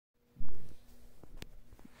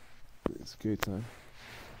It's a good time.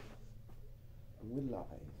 And we're live.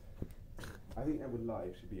 I think that we're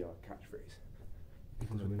live should be our catchphrase.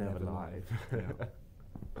 Because we're never live.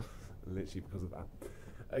 Literally because of that.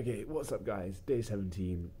 Okay, what's up, guys? Day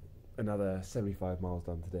 17. Another 75 miles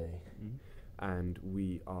done today. And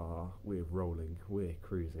we're rolling. We're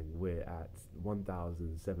cruising. We're at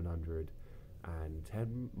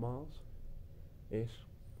 1,710 miles ish.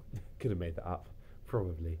 Could have made that up.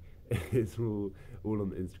 Probably. It's all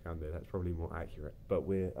on the Instagram though. That's probably more accurate. But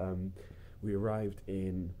we arrived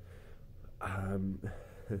in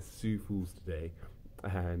Sioux today,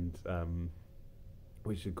 and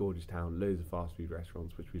which is a gorgeous town. Loads of fast food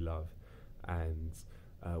restaurants, which we love, and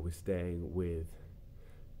we're staying with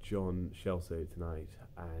John Shelso tonight,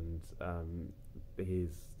 and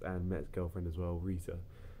Met's girlfriend as well, Rita,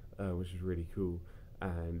 which is really cool.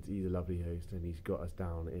 And he's a lovely host, and he's got us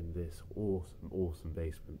down in this awesome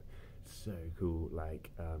basement. So cool, like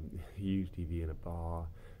huge TV in a bar,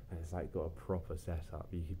 and it's like got a proper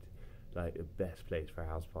setup. You could, like, the best place for a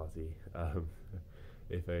house party,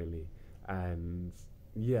 if only. And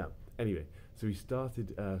yeah, anyway, so we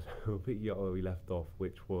started we'll pick you up where we left off,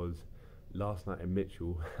 which was last night in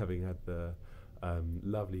Mitchell, having had the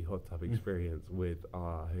lovely hot tub experience with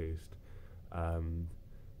our host.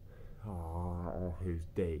 Who's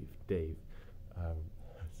Dave?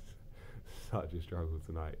 Such a struggle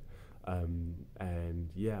tonight. And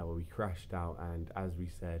yeah, well, we crashed out, and as we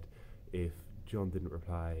said, if John didn't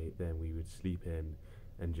reply, then we would sleep in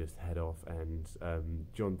and just head off. And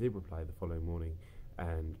John did reply the following morning,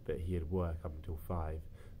 but he had work up until 5,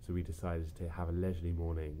 so we decided to have a leisurely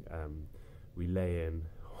morning. We lay in,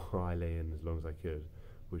 or I lay in as long as I could,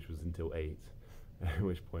 which was until 8, at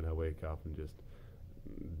which point I woke up and just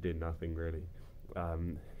did nothing really.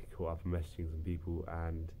 Caught up on messaging some people,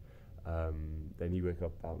 and then he woke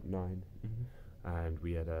up about 9, and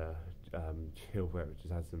we had a chill breakfast,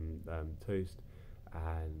 just had some toast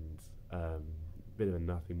and bit of a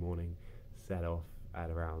nothing morning. Set off at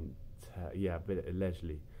around a bit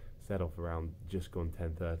leisurely. Set off around just gone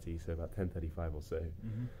 10:30, so about 10:35 or so,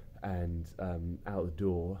 and out the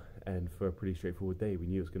door. And for a pretty straightforward day, we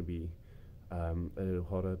knew it was going to be a little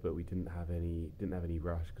hotter, but we didn't have any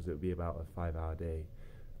rush, because it would be about a 5-hour day,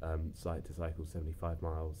 site to cycle 75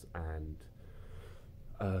 miles, and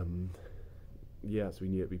so we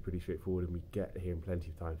knew it'd be pretty straightforward, and we'd get here in plenty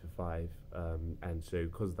of time for 5, and so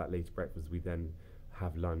because of that later breakfast, we then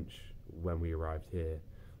have lunch when we arrived here,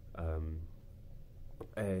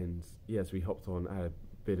 and so we hopped on. I had a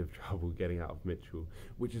bit of trouble getting out of Mitchell,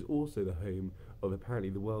 which is also the home of apparently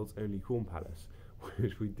the world's only corn palace,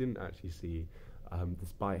 which we didn't actually see,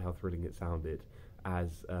 despite how thrilling it sounded,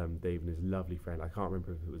 as Dave and his lovely friend, I can't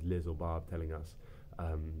remember if it was Liz or Barb, telling us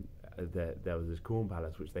that there was this corn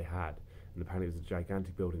palace which they had, and apparently it was a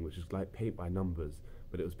gigantic building which was like paint by numbers,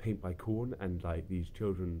 but it was paint by corn, and like these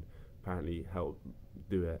children apparently helped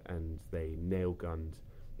do it, and they nail gunned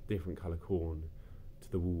different colour corn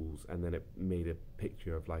to the walls, and then it made a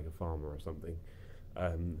picture of like a farmer or something,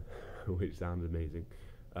 which sounded amazing.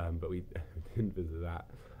 But we didn't visit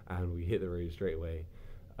that, and we hit the road straight away,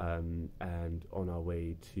 and on our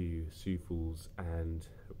way to Sioux Falls, and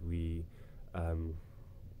we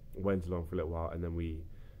went along for a little while, and then we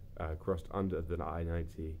crossed under the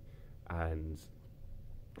I-90 and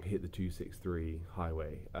hit the 263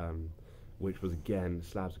 highway, which was again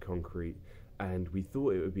slabs of concrete, and we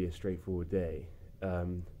thought it would be a straightforward day,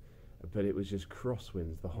 but it was just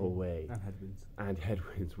crosswinds the whole way, and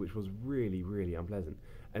headwinds, which was really, really unpleasant.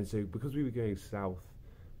 And so because we were going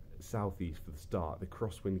southeast for the start, the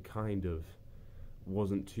crosswind kind of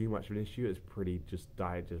wasn't too much of an issue. It was pretty just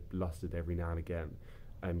blustered every now and again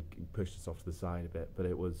and pushed us off to the side a bit, but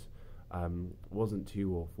it wasn't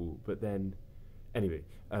too awful. But then anyway,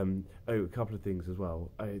 a couple of things as well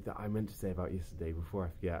that I meant to say about yesterday before I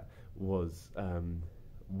forget was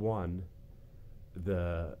one,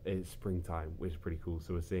 it's springtime, which is pretty cool,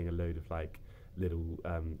 so we're seeing a load of like little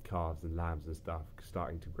calves and lambs and stuff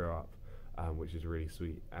starting to grow up, which is really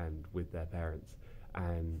sweet, and with their parents.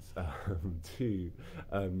 And 2,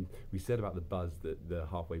 we said about the buzz that the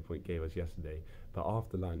halfway point gave us yesterday, but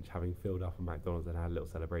after lunch, having filled up a McDonald's and had a little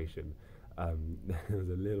celebration, there was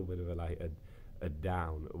a little bit of a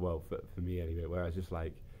down, well, for me anyway, where I was just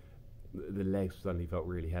like, the legs suddenly felt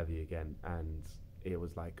really heavy again, and it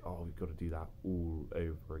was like, oh, we've got to do that all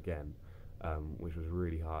over again, which was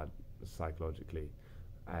really hard psychologically.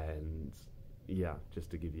 And yeah, just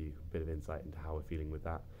to give you a bit of insight into how we're feeling with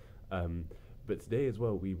that. But today as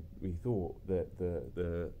well, we thought that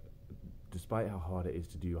the despite how hard it is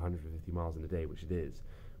to do 150 miles in a day, which it is,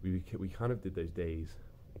 we kind of did those days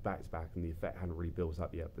back to back, and the effect hadn't really built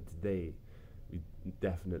up yet. But today, we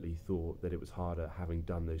definitely thought that it was harder, having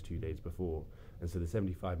done those 2 days before. And so the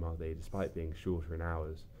 75-mile day, despite being shorter in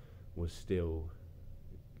hours, was still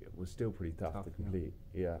pretty tough to complete.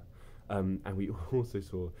 Yeah. And we also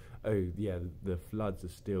saw, the floods are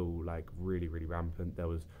still like really, really rampant. There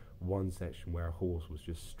was one section where a horse was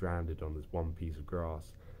just stranded on this one piece of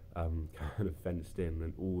grass, kind of fenced in,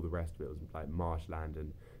 and all the rest of it was like marshland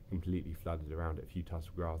and completely flooded around it. A few tufts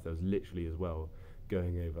of grass. There was literally as well,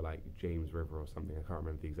 going over like James River or something, I can't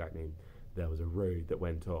remember the exact name, there was a road that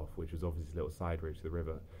went off, which was obviously a little side road to the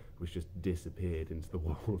river, which just disappeared into the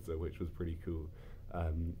water, which was pretty cool.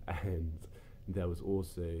 And there was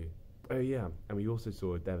also, and we also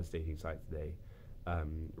saw a devastating sight today,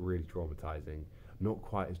 really traumatizing. Not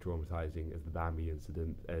quite as traumatizing as the Bambi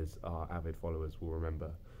incident, as our avid followers will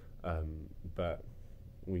remember, but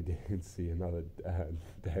we did see another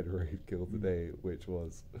dead roadkill today, which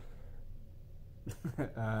was...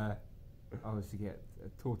 I was to get a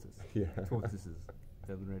tortoise. Yeah. Tortoises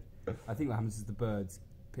down the road. I think what happens is the birds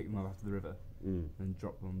pick them up after the river and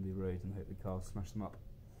drop them on the road and hope the cars smash them up.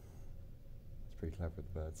 It's pretty clever with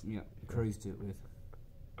the birds. Yeah, crows do it with.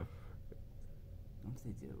 What do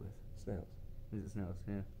they do it with? Snails. Is it snails?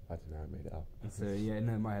 Yeah. I don't know, I made it up. So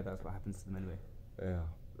in my head that's what happens to them anyway. Yeah.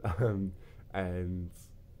 And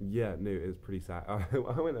yeah, no, it was pretty sad.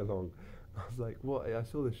 I went along, I was like, what? I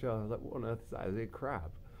saw the shell, I was like, what on earth is that? Is it a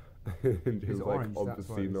crab? And it was like, orange,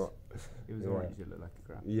 obviously not. It was orange, it looked like a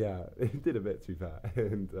crab. Yeah, it did a bit too fat.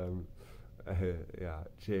 And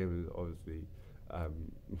James obviously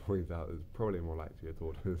points out it's probably more likely to be a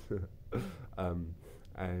tortoise.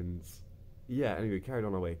 And yeah, anyway, carried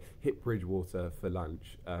on our way, hit Bridgewater for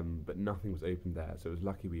lunch, but nothing was open there, so it was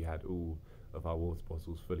lucky we had all of our water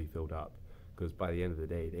bottles fully filled up, because by the end of the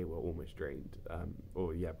day they were almost drained. Mine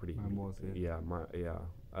was, yeah.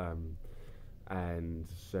 And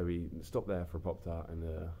so we stopped there for a Pop-Tart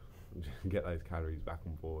and get those calories back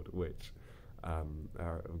on board, which are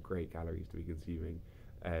great calories to be consuming.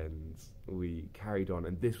 And we carried on,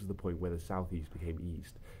 and this was the point where the southeast became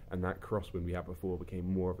east, and that crosswind we had before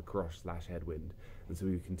became more of a cross/headwind. And so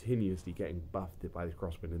we were continuously getting buffeted by this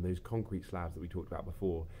crosswind, and those concrete slabs that we talked about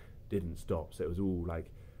before didn't stop. So it was all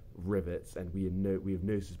like rivets, and we have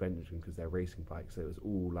no suspension because they're racing bikes, so it was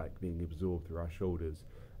all like being absorbed through our shoulders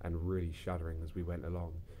and really shuddering as we went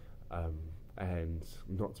along. And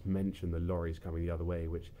not to mention the lorries coming the other way,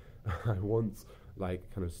 which I once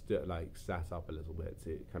sat up a little bit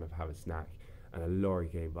to kind of have a snack, and a lorry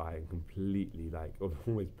came by and completely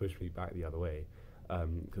almost pushed me back the other way,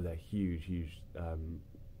 because they're huge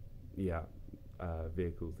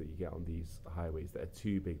vehicles that you get on these highways that are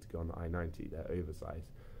too big to go on the I-90. They're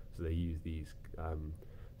oversized, so they use these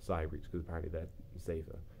side routes because apparently they're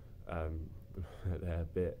safer. They're a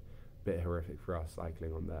bit horrific for us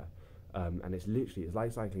cycling on there. And it's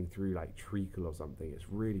like cycling through like treacle or something. It's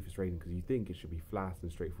really frustrating because you think it should be flat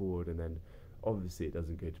and straightforward, and then obviously it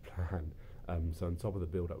doesn't go to plan. So on top of the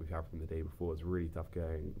build-up we've had from the day before, it's really tough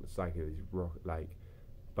going, cycling these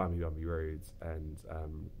bumpy roads, and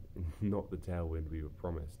not the tailwind we were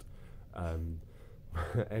promised.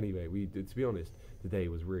 Anyway, to be honest, the day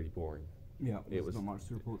was really boring. Yeah, it was not much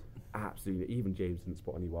to report. Absolutely, even James didn't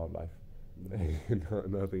spot any wildlife.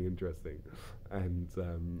 Nothing interesting. And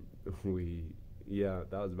that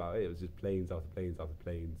was about it. It was just plains after plains after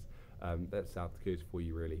plains. That's South Dakota for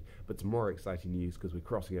you, really. But tomorrow, exciting news, because we're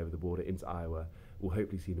crossing over the border into Iowa. We'll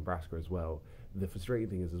hopefully see Nebraska as well. The frustrating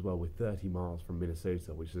thing is as well, we're 30 miles from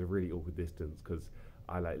Minnesota, which is a really awkward distance, because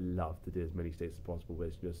I love to do as many states as possible, but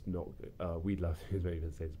it's just not. We'd love to do as many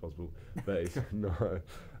states as possible, but it's not.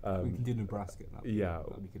 We can do Nebraska.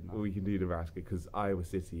 We can do Nebraska, because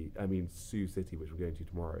Sioux City, which we're going to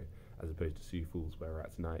tomorrow, as opposed to Sioux Falls, where we're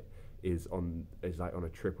at tonight, is on a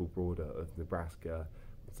triple border of Nebraska,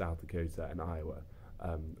 South Dakota, and Iowa,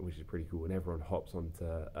 which is pretty cool. And everyone hops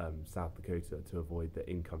onto South Dakota to avoid the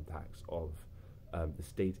income tax of the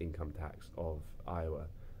state income tax of Iowa.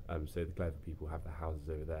 So the clever people have their houses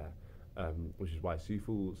over there, which is why Sioux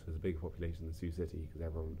Falls has a bigger population than Sioux City, because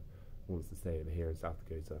everyone wants to stay over here in South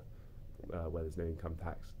Dakota, where there's no income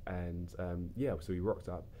tax. And so we rocked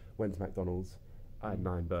up, went to McDonald's. I had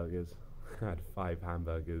 9 burgers, I had 5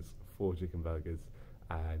 hamburgers, 4 chicken burgers,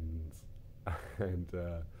 and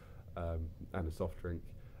a soft drink,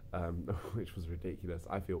 which was ridiculous.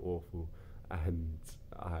 I feel awful, and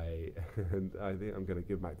I think I'm going to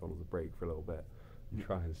give McDonald's a break for a little bit.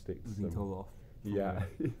 Try and stick to We've been told off. Yeah.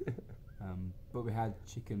 But we had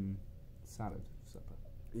chicken salad for supper.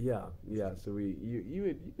 Yeah. So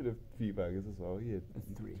you had a few burgers as well. You had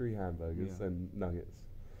 3 hamburgers and nuggets.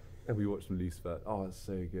 And we watched some Lucifer. Oh, it's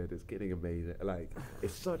so good. It's getting amazing. Like,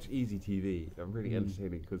 it's such easy TV. I'm really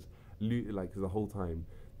entertaining because, the whole time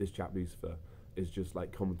this chap Lucifer is just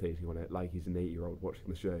like commentating on it like he's an 8-year-old watching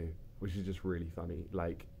the show, which is just really funny.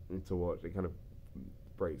 Like to watch, it kind of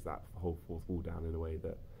breaks that whole fourth wall down in a way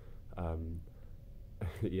that,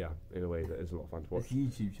 in a way that is a lot of fun to watch. This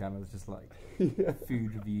YouTube channel is just like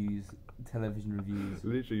food reviews, television reviews.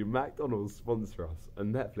 Literally, McDonald's sponsor us,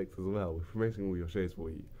 and Netflix as well. We're promoting all your shows for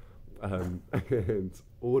you. And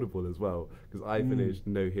Audible as well, because I finished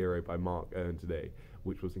No Hero by Mark Owen today,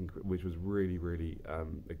 which was really, really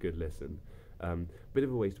a good listen. Bit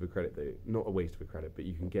of a waste of a credit though, not a waste of a credit, but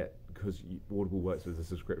you can get, because Audible works as a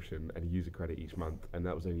subscription and you use a credit each month, and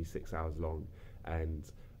that was only 6 hours long,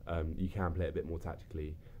 and you can play a bit more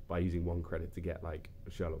tactically by using one credit to get like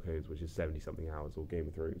Sherlock Holmes, which is 70 something hours, or Game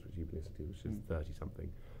of Thrones, which you've listened to, which is 30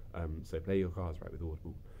 something. So play your cards right with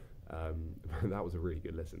Audible. That was a really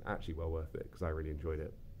good listen, actually well worth it because I really enjoyed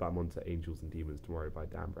it. But I'm on to Angels and Demons tomorrow by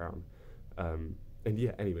Dan Brown. And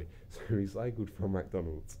yeah, anyway, so we cycled from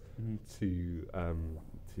McDonald's to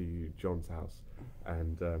John's house,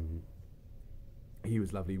 and he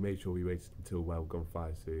was lovely. He made sure we waited until well gone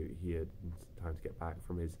 5, so he had time to get back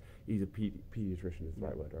from his. He's a pediatrician, is the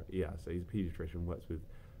right word, right? Yeah, so he's a pediatrician, works with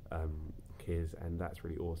kids, and that's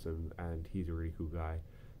really awesome. And he's a really cool guy.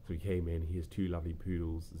 So he came in. He has 2 lovely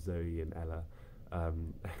poodles, Zoe and Ella,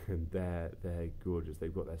 and they're gorgeous.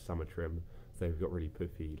 They've got their summer trim, so they've got really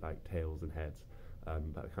puffy like tails and heads,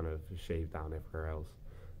 but kind of shaved down everywhere else.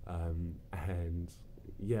 And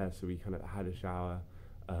yeah, so we kind of had a shower,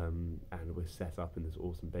 and we're set up in this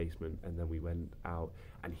awesome basement, and then we went out,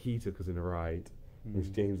 and he took us in a ride,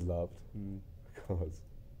 which James loved, because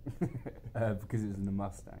because it was in a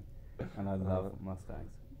Mustang, and I love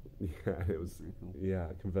Mustangs. Yeah, it was really cool.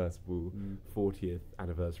 Yeah, convertible 40th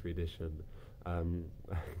anniversary edition. We'll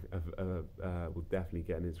definitely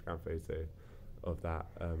get an Instagram photo of that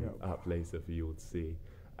up later for you all to see.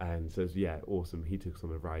 And so yeah, awesome. He took us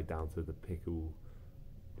on a ride down to the pickle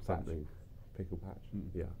patch.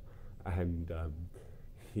 Yeah, and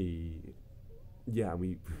we there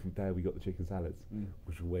we got the chicken salads,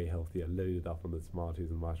 which were way healthier, loaded up on the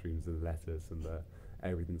tomatoes and mushrooms and lettuce and the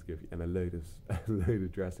everything's good, and a load of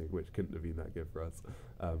dressing, which couldn't have been that good for us.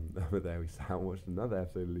 But there we sat and watched another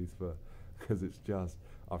episode of Lucifer, because it's just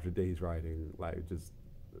after a day's riding, like just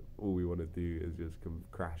all we want to do is just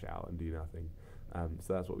crash out and do nothing.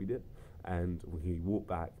 So that's what we did, and we walked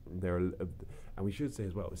back. And we should say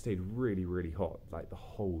as well, it stayed really, really hot like the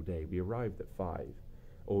whole day. We arrived at 5,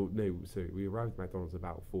 or no, so we arrived at McDonald's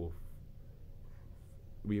about 4.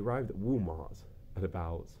 We arrived at Walmart at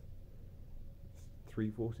about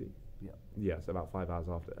 3:40. Yeah, so about 5 hours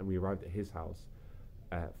after, and we arrived at his house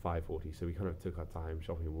at 5:40. So we kind of took our time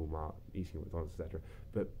shopping at Walmart, eating at McDonald's, etc.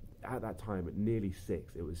 But at that time, at nearly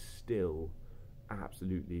 6, it was still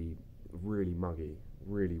absolutely really muggy,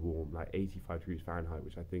 really warm, like 85 degrees Fahrenheit,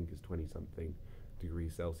 which I think is 20 something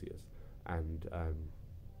degrees Celsius. And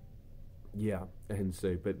and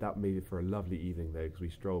so, but that made it for a lovely evening though, because we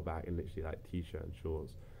strolled back in literally like t-shirt and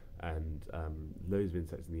shorts, and loads of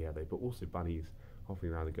insects in the air though, but also bunnies hopping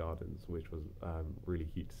around the gardens, which was really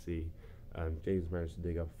cute to see. James managed to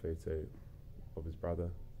dig up a photo of his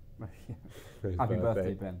brother. Happy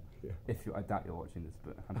birthday, Ben. Yeah. I doubt you're watching this,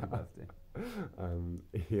 but happy birthday.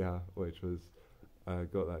 Which was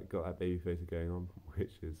got that baby photo going on,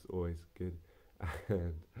 which is always good.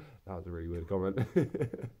 And that was a really weird comment.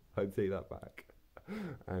 I'd take that back.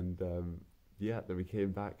 And then we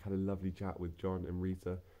came back, had a lovely chat with John and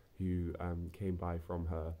Rita, who came by from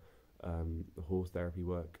her horse therapy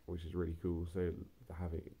work, which is really cool. So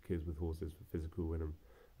having kids with horses for physical and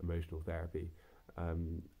emotional therapy.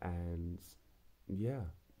 And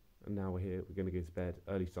now we're here. We're going to go to bed.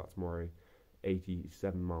 Early start tomorrow.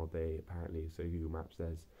 87-mile day apparently. So Google Maps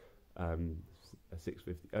says a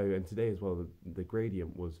 6:50. Oh, and today as well, the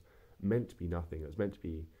gradient was meant to be nothing. It was meant to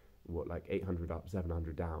be like 800 up,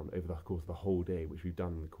 700 down over the course of the whole day, which we've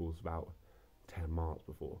done in the course of about 10 miles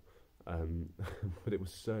before. But it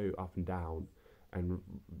was so up and down, and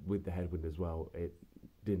with the headwind as well, it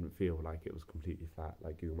didn't feel like it was completely flat,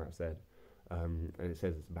 like Google Maps said. And it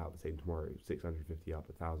says it's about the same tomorrow, 650 up,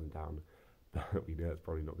 1,000 down. But we know it's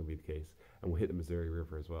probably not going to be the case. And we'll hit the Missouri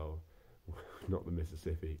River as well, not the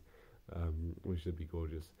Mississippi, which should be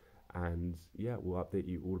gorgeous. And we'll update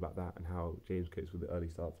you all about that and how James copes with the early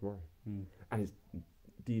start tomorrow. And it's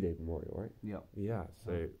D-Day Memorial, right? Yeah,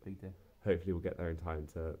 so big day. Hopefully we'll get there in time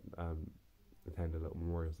to attend a little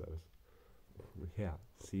memorial service. Yeah,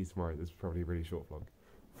 see you tomorrow. This is probably a really short vlog.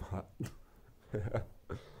 But